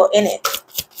they still in it.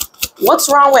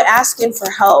 What's wrong with asking for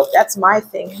help? That's my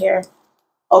thing here,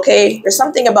 okay? There's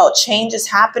something about changes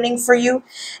happening for you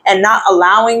and not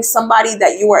allowing somebody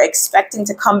that you are expecting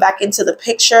to come back into the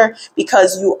picture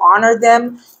because you honor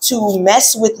them to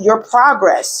mess with your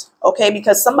progress, okay?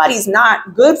 Because somebody's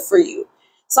not good for you.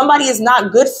 Somebody is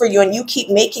not good for you, and you keep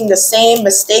making the same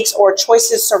mistakes or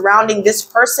choices surrounding this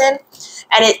person,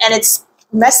 and it's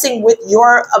messing with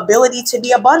your ability to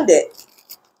be abundant.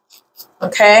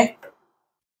 Okay?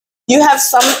 You have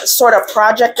some sort of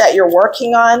project that you're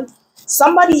working on.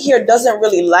 Somebody here doesn't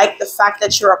really like the fact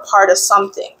that you're a part of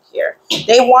something here.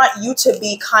 They want you to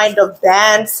be kind of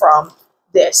banned from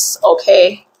this,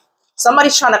 okay?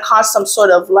 Somebody's trying to cause some sort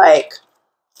of like,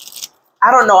 I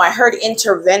don't know, I heard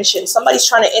intervention. Somebody's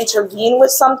trying to intervene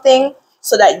with something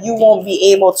so that you won't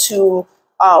be able to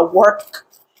work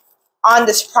on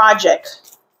this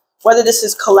project, whether this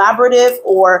is collaborative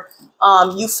or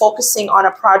you focusing on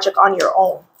a project on your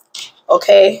own,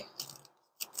 okay?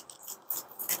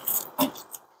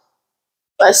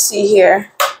 Let's see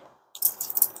here.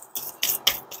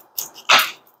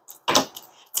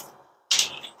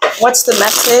 What's the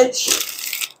message?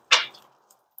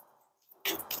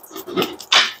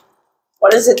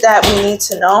 What is it that we need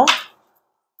to know?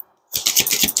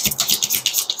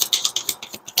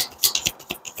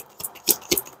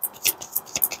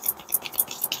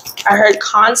 I heard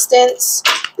Constance.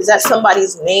 Is that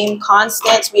somebody's name?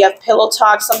 Constance. We have pillow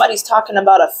talk. Somebody's talking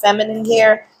about a feminine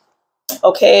here.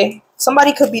 Okay.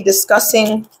 Somebody could be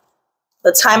discussing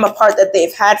the time apart that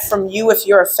they've had from you if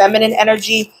you're a feminine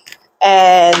energy,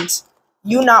 and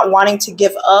you not wanting to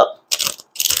give up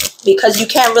because you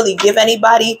can't really give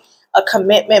anybody a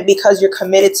commitment because you're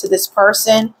committed to this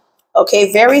person.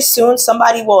 Okay, very soon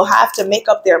somebody will have to make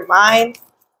up their mind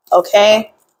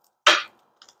Okay?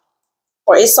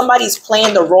 Or is somebody's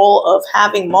playing the role of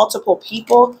having multiple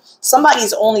people?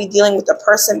 Somebody's only dealing with the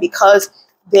person because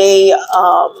they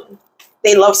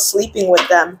love sleeping with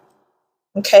them.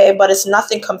 Okay, but it's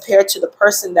nothing compared to the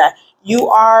person that you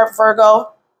are,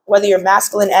 Virgo. Whether you're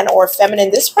masculine and or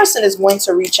feminine, this person is going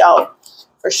to reach out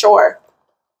for sure.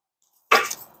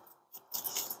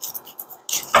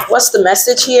 What's the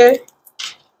message here?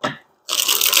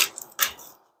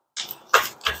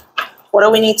 What do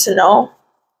we need to know?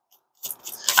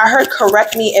 I heard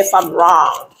correct me if I'm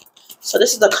wrong. So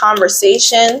this is the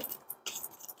conversation,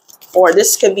 or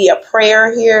this could be a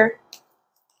prayer here.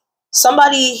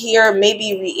 Somebody here may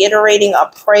be reiterating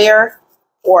a prayer,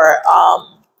 or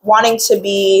wanting to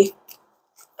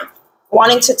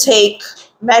take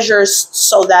measures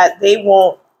so that they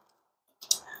won't.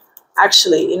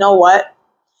 Actually, you know what?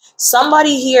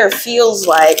 Somebody here feels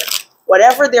like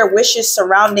whatever their wishes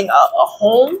surrounding a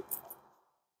home,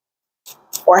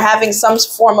 or having some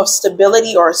form of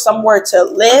stability or somewhere to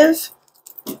live,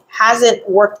 hasn't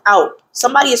worked out.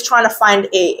 Somebody is trying to find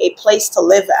a place to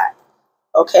live at.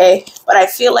 Okay, but I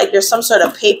feel like there's some sort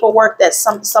of paperwork that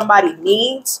somebody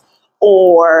needs,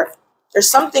 or there's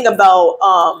something about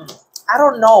I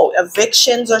don't know,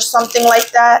 evictions or something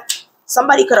like that.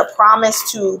 Somebody could have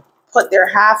promised to put their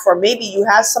half, or maybe you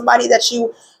have somebody that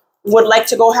you would like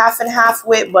to go half and half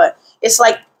with, but it's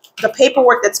like the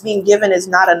paperwork that's being given is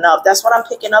not enough. That's what I'm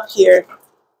picking up here.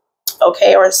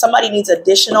 Okay, or somebody needs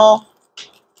additional.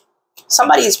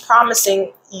 Somebody is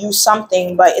promising you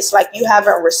something, but it's like you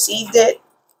haven't received it.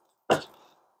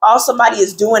 All somebody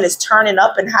is doing is turning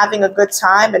up and having a good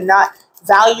time and not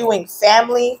valuing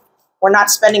family, or not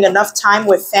spending enough time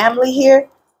with family here.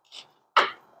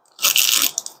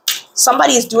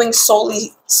 Somebody is doing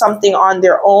solely something on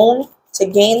their own to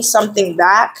gain something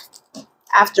back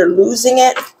after losing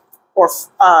it. Or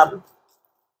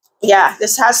yeah,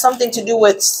 this has something to do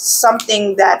with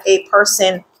something that a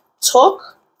person took.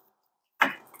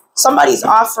 Somebody's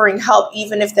offering help,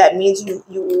 even if that means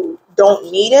you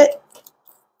don't need it.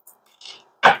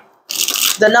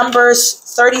 The numbers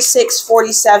 36,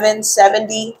 47,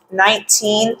 70,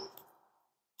 19,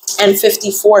 and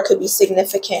 54 could be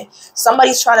significant.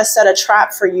 Somebody's trying to set a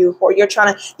trap for you, or you're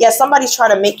trying to, yeah, somebody's trying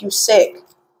to make you sick.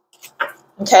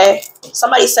 Okay?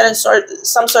 Somebody's setting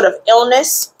some sort of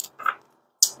illness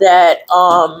that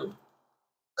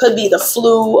could be the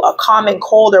flu, a common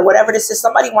cold, or whatever this is.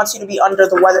 Somebody wants you to be under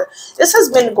the weather. This has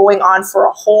been going on for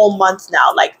a whole month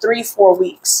now, like 3-4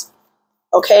 weeks.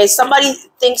 Okay, somebody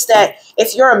thinks that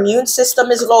if your immune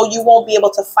system is low, you won't be able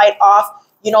to fight off,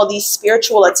 you know, these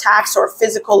spiritual attacks or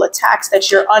physical attacks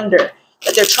that you're under,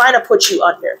 that they're trying to put you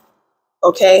under.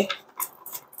 Okay,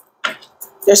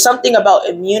 there's something about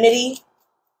immunity.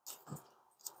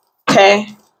 Okay,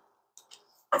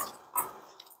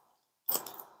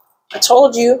 I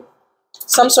told you,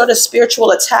 some sort of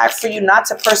spiritual attack for you not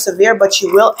to persevere, but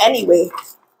you will anyway.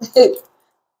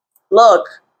 Look,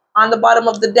 on the bottom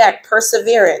of the deck,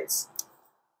 perseverance.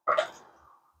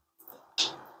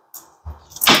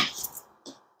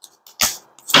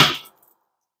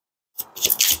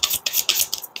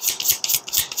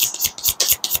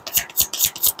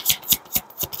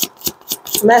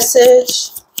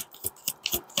 Message.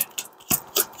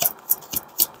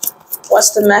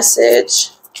 What's the message?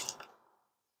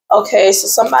 Okay, so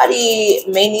somebody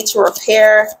may need to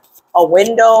repair a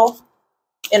window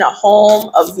in a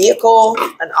home, a vehicle,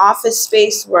 an office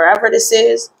space, wherever this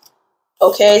is.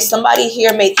 Okay, somebody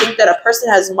here may think that a person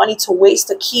has money to waste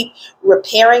to keep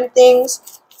repairing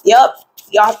things. Yep,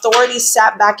 the authorities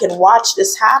sat back and watched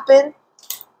this happen.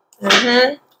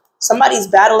 Somebody's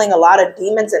battling a lot of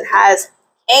demons and has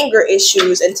anger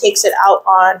issues and takes it out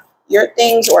on your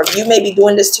things, or you may be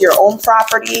doing this to your own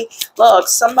property. Look,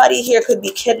 somebody here could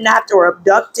be kidnapped or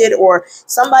abducted, or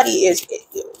somebody is,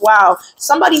 wow,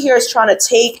 somebody here is trying to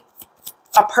take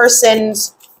a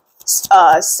person's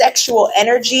sexual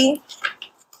energy.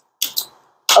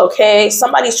 Okay,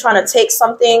 somebody's trying to take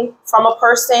something from a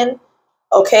person.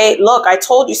 Okay, look, I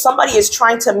told you, somebody is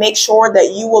trying to make sure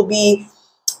that you will be,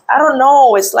 I don't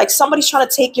know, it's like somebody's trying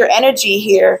to take your energy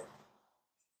here.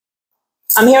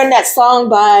 I'm hearing that song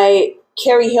by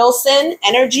Carrie Hilson,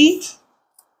 Energy.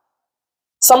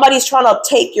 Somebody's trying to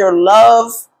take your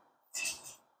love.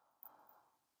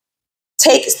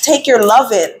 Take your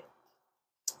loving.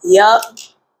 Yup.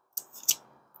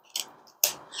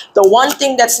 The one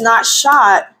thing that's not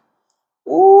shot.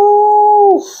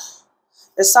 Ooh.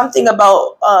 There's something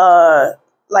about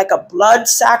like a blood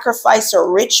sacrifice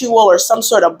or ritual or some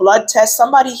sort of blood test.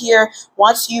 Somebody here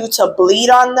wants you to bleed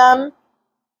on them.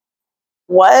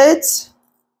 What?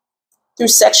 through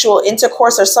sexual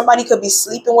intercourse, or somebody could be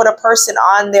sleeping with a person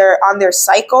on their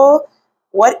cycle.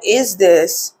 What is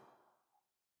this?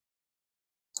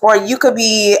 Or you could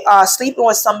be sleeping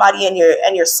with somebody and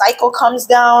your cycle comes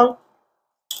down.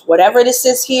 Whatever this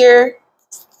is here.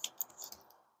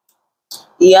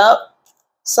 Yep.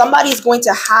 Somebody's going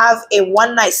to have a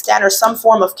one-night stand or some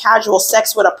form of casual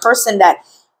sex with a person that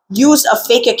used a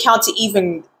fake account to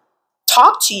even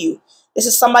talk to you. This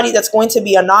is somebody that's going to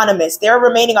be anonymous. They're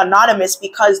remaining anonymous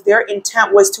because their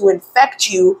intent was to infect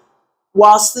you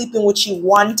while sleeping with you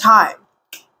one time.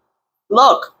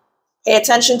 Look, pay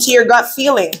attention to your gut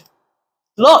feeling.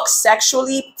 Look,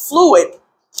 sexually fluid.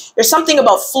 There's something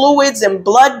about fluids and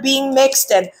blood being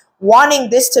mixed and wanting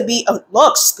this to be,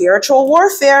 look, spiritual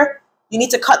warfare. You need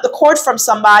to cut the cord from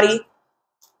somebody.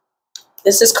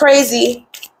 This is crazy.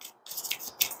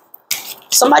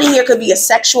 Somebody here could be a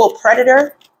sexual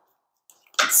predator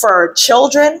for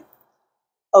children,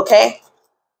 okay?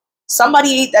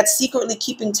 Somebody that's secretly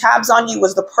keeping tabs on you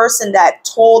was the person that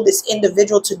told this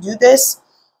individual to do this.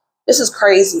 This is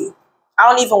crazy. I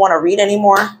don't even want to read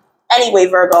anymore. Anyway,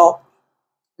 Virgo,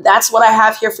 that's what I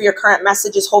have here for your current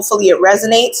messages. Hopefully it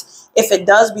resonates. If it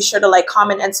does, be sure to like,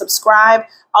 comment, and subscribe.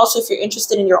 Also, if you're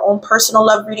interested in your own personal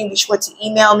love reading, be sure to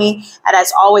email me. And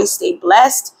as always, stay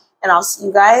blessed. And I'll see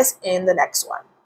you guys in the next one.